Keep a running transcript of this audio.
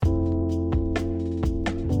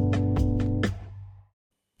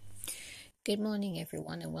Good morning,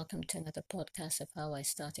 everyone, and welcome to another podcast of how I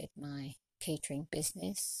started my catering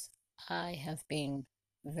business. I have been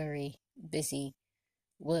very busy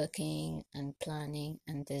working and planning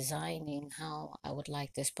and designing how I would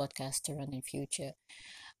like this podcast to run in future.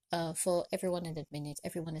 For everyone in a minute,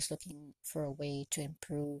 everyone is looking for a way to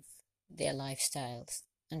improve their lifestyles.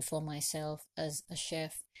 And for myself, as a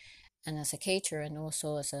chef and as a caterer, and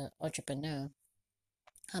also as an entrepreneur,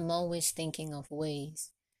 I'm always thinking of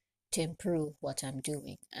ways to improve what I'm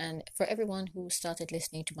doing. And for everyone who started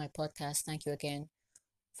listening to my podcast, thank you again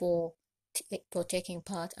for for taking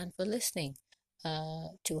part and for listening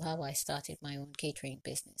to how I started my own catering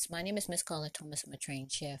business. My name is Miss Carla Thomas. I'm a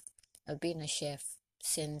trained chef. I've been a chef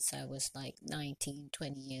since I was like 19,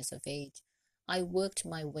 20 years of age. I worked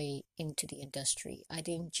my way into the industry. I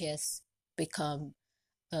didn't just become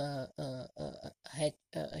a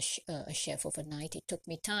chef overnight. It took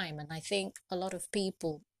me time, and I think a lot of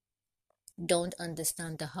people don't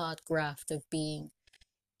understand the hard graft of being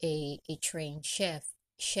a trained chef.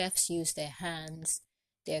 Chefs use their hands,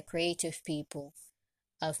 they're creative people.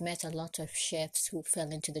 I've met a lot of chefs who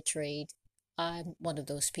fell into the trade. I'm one of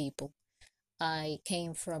those people. I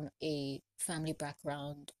came from a family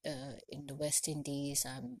background in the West Indies.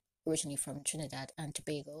 I'm originally from Trinidad and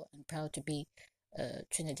Tobago. I'm proud to be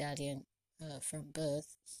Trinidadian from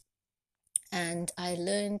birth. And I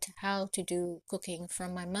learned how to do cooking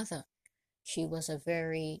from my mother. She was a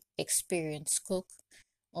very experienced cook,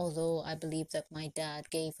 although I believe that my dad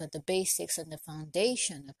gave her the basics and the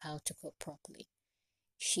foundation of how to cook properly.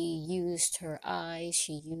 She used her eyes,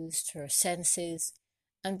 she used her senses,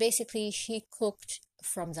 and basically she cooked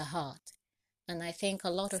from the heart. And I think a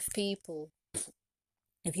lot of people,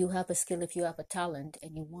 if you have a skill, if you have a talent,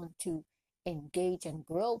 and you want to engage and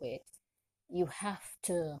grow it, you have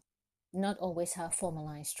to not always have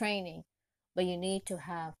formalized training, but you need to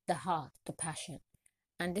have the heart, the passion.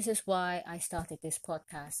 And this is why I started this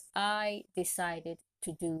podcast. I decided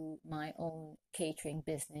to do my own catering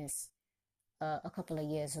business a couple of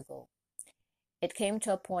years ago. It came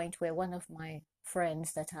to a point where one of my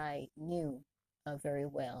friends that I knew very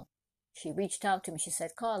well, she reached out to me. She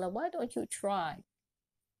said, Carla, why don't you try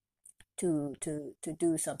to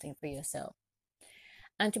do something for yourself?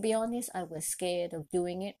 And to be honest, I was scared of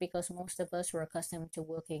doing it because most of us were accustomed to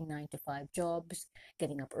working 9 to 5 jobs,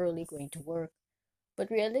 getting up early, going to work.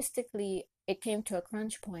 But realistically, it came to a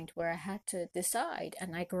crunch point where I had to decide,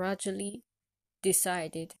 and I gradually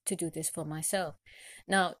decided to do this for myself.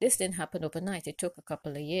 Now, this didn't happen overnight, it took a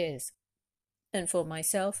couple of years. And for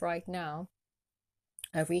myself right now,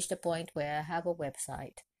 I've reached a point where I have a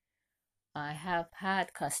website. I have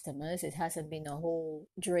had customers. It hasn't been a whole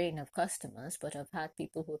drain of customers, but I've had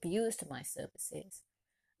people who have used my services.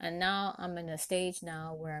 And now I'm in a stage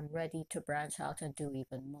now where I'm ready to branch out and do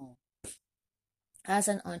even more. As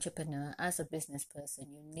an entrepreneur, as a business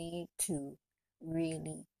person, you need to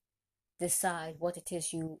really decide what it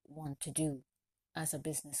is you want to do as a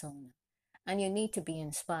business owner. And you need to be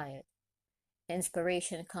inspired.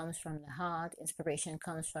 Inspiration comes from the heart. Inspiration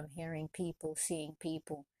comes from hearing people, seeing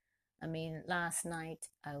people. I mean, last night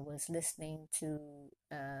I was listening to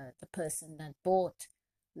the person that bought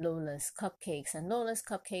Lola's Cupcakes. And Lola's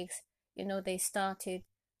Cupcakes, they started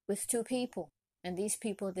with 2 people. And these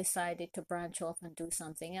people decided to branch off and do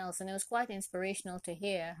something else. And it was quite inspirational to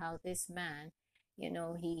hear how this man,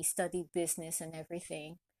 he studied business and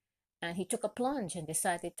everything. And he took a plunge and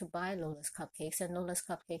decided to buy Lola's Cupcakes. And Lola's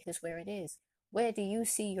Cupcakes is where it is. Where do you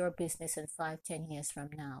see your business in 5, 10 years from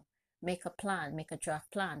now? Make a plan, make a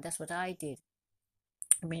draft plan. That's what I did.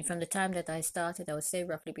 I mean, from the time that I started, I would say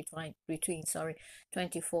roughly between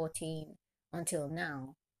 2014 until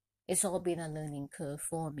now, it's all been a learning curve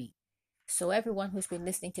for me. So everyone who's been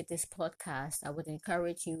listening to this podcast, I would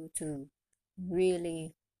encourage you to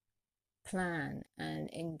really plan and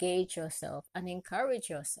engage yourself and encourage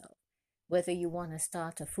yourself. Whether you want to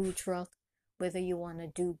start a food truck, whether you want to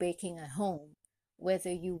do baking at home,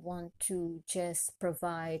 whether you want to just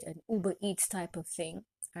provide an Uber Eats type of thing.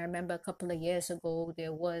 I remember a couple of years ago,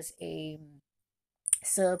 there was a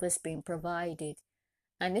service being provided.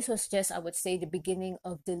 And this was just, I would say, the beginning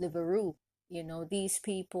of Deliveroo. These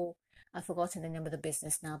people, I've forgotten the name of the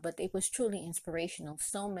business now, but it was truly inspirational.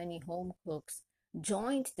 So many home cooks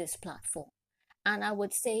joined this platform. And I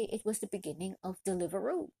would say it was the beginning of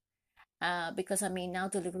Deliveroo. Because, now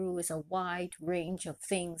Deliveroo is a wide range of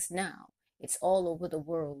things now. It's all over the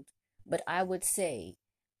world. But I would say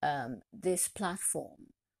this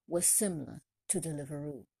platform was similar to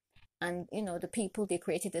Deliveroo. And, the people, they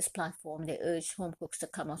created this platform. They urged home cooks to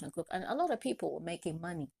come out and cook. And a lot of people were making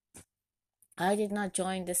money. I did not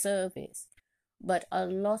join the service but a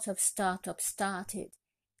lot of startups started,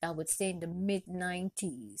 I would say, in the mid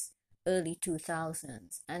 90s, early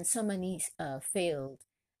 2000s, and so many failed,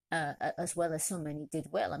 as well as so many did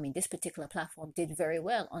well. I mean, this particular platform did very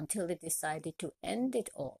well until it decided to end it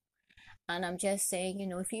all. And I'm just saying,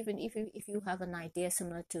 if even if you have an idea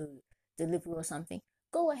similar to Deliveroo or something,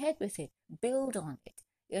 go ahead with it, build on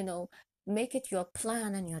it, make it your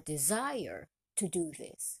plan and your desire to do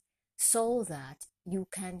this, so that you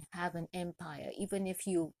can have an empire, even if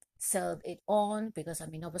you sell it on. Because I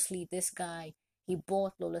mean, obviously, this guy, he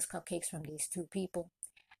bought Lola's Cupcakes from these two people.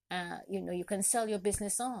 You can sell your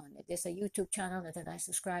business on. There's a YouTube channel that I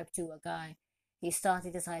subscribe to, a guy. He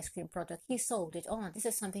started his ice cream product. He sold it on. This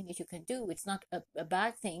is something that you can do. It's not a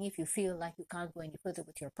bad thing. If you feel like you can't go any further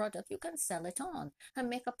with your product, you can sell it on and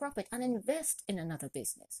make a profit and invest in another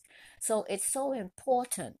business. So it's so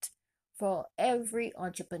important for every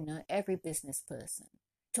entrepreneur, every business person,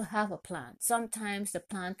 to have a plan. Sometimes the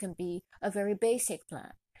plan can be a very basic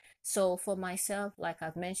plan. So for myself, like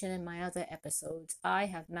I've mentioned in my other episodes, I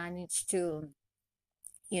have managed to,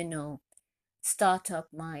 you know, start up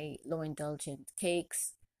my low indulgent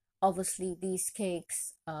cakes. Obviously, these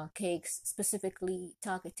cakes are cakes specifically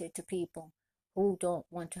targeted to people who don't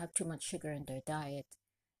want to have too much sugar in their diet.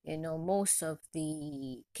 Most of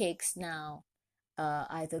the cakes now are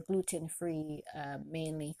either gluten free,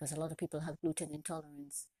 mainly because a lot of people have gluten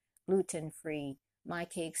intolerance, gluten free. My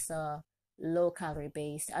cakes are low calorie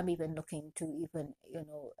based. I'm even looking to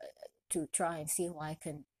to try and see how I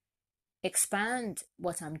can expand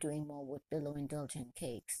what I'm doing more with the low indulgent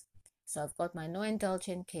cakes. So I've got my low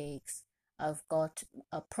indulgent cakes. I've got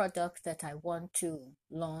a product that I want to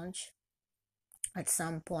launch at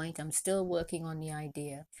some point. I'm still working on the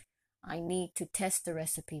idea. I need to test the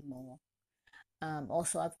recipe more.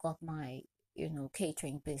 Also, I've got my,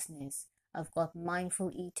 catering business. I've got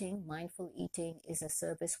mindful eating. Mindful eating is a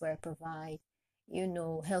service where I provide,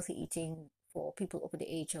 healthy eating for people over the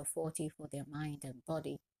age of 40 for their mind and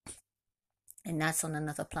body. And that's on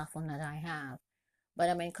another platform that I have. But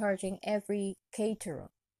I'm encouraging every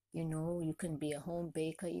caterer. You can be a home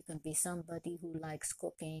baker, you can be somebody who likes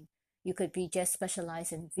cooking, you could be just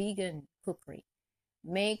specialized in vegan cookery.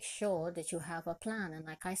 Make sure that you have a plan. And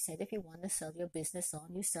like I said, if you want to sell your business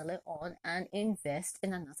on, you sell it on and invest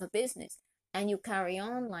in another business. And you carry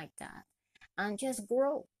on like that and just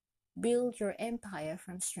grow. Build your empire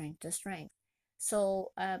from strength to strength.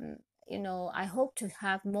 So, I hope to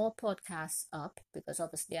have more podcasts up, because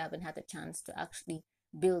obviously I haven't had a chance to actually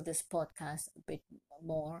build this podcast a bit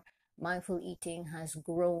more. Mindful eating has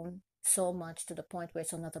grown so much to the point where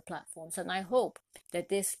it's on other platforms. And I hope that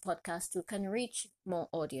this podcast too can reach more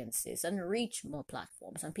audiences and reach more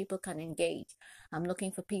platforms and people can engage. I'm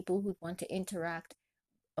looking for people who want to interact,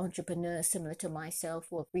 entrepreneurs similar to myself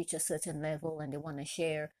who have reached a certain level and they want to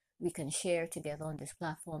share. We can share together on this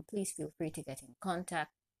platform. Please feel free to get in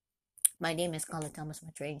contact. My name is Carla Thomas, my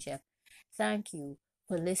train chef. Thank you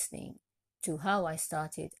for listening to how I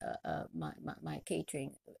started my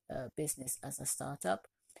catering business as a startup.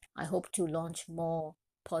 I hope to launch more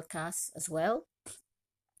podcasts as well,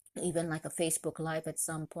 even like a Facebook Live at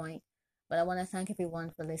some point. But I want to thank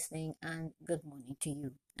everyone for listening, and good morning to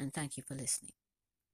you. And thank you for listening.